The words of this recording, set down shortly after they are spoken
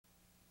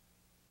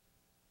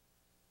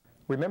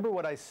Remember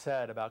what I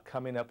said about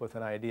coming up with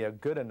an idea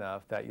good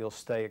enough that you'll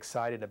stay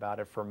excited about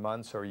it for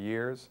months or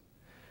years?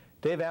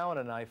 Dave Allen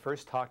and I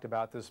first talked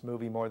about this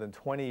movie more than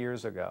 20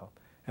 years ago,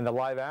 and the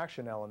live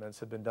action elements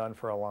have been done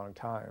for a long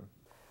time.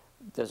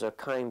 There's a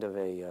kind of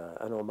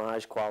an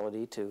homage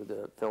quality to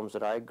the films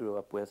that I grew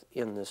up with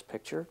in this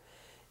picture.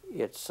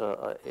 It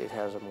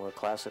has a more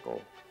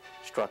classical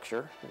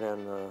structure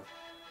than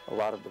a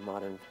lot of the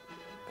modern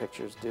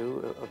pictures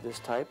do of this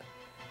type.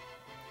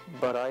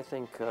 But I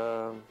think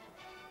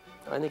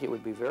it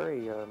would be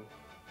very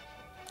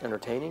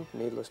entertaining,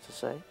 needless to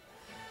say.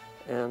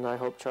 And I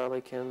hope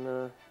Charlie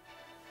can,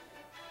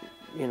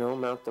 you know,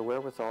 mount the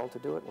wherewithal to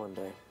do it one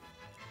day.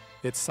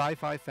 It's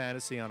sci-fi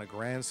fantasy on a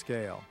grand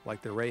scale,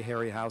 like the Ray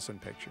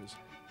Harryhausen pictures.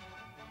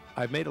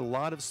 I've made a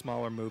lot of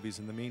smaller movies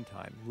in the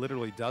meantime,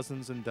 literally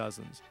dozens and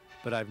dozens,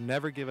 but I've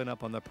never given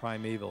up on the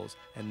Primevals,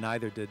 and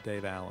neither did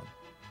Dave Allen.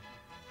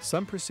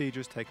 Some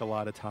procedures take a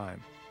lot of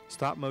time.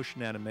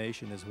 Stop-motion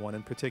animation is one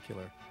in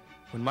particular.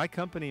 When my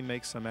company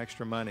makes some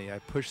extra money, I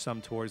push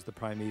some towards the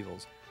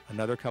Primevals,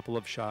 another couple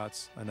of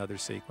shots, another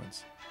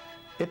sequence.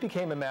 It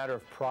became a matter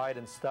of pride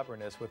and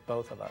stubbornness with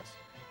both of us.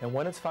 And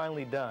when it's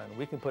finally done,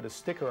 we can put a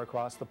sticker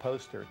across the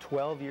poster,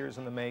 12 years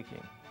in the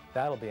making.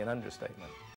 That'll be an understatement.